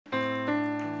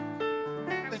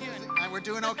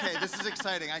doing okay. This is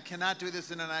exciting. I cannot do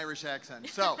this in an Irish accent.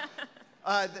 So,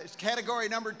 category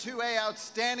number 2A,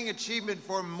 Outstanding Achievement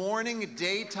for Morning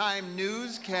Daytime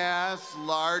Newscasts,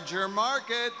 Larger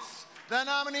Markets. The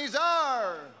nominees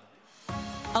are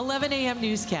 11 a.m.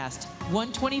 Newscast,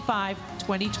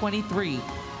 125-2023,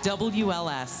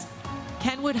 WLS.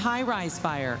 Kenwood High-Rise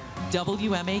Fire,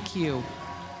 WMAQ.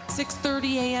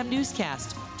 6:30 a.m.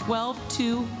 Newscast,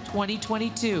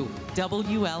 12/2/2022,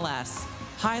 WLS.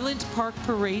 Highland Park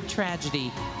Parade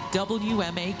Tragedy,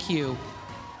 WMAQ. All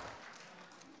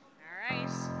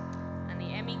right, and the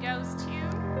Emmy goes to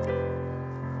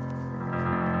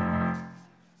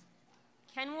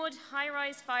Kenwood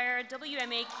High-Rise Fire,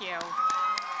 WMAQ.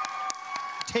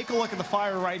 Take a look at the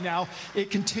fire right now.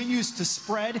 It continues to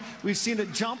spread. We've seen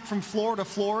it jump from floor to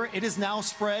floor. It is now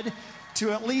spread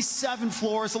to at least 7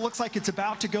 floors. It looks like it's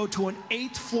about to go to an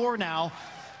 8th floor now.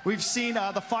 We've seen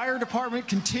the fire department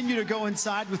continue to go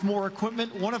inside with more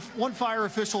equipment. One fire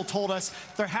official told us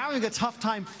they're having a tough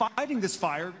time fighting this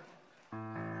fire.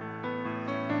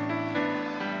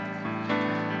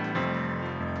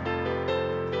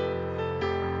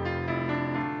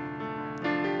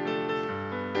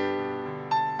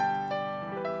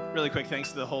 Really quick thanks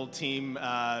to the whole team,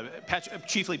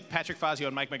 chiefly Patrick Fazio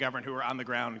and Mike McGovern, who were on the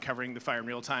ground covering the fire in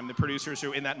real time. The producers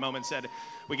who in that moment said,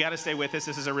 we got to stay with this.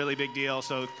 This is a really big deal.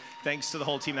 So thanks to the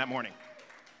whole team that morning.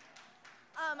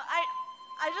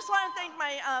 I just want to thank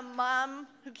my mom,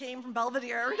 who came from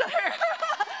Belvedere, and for all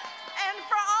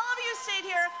of you stayed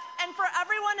here, and for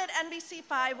everyone at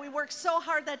NBC5. We worked so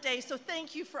hard that day, so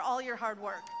thank you for all your hard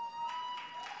work.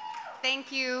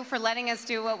 Thank you for letting us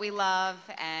do what we love,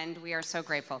 and we are so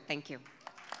grateful. Thank you.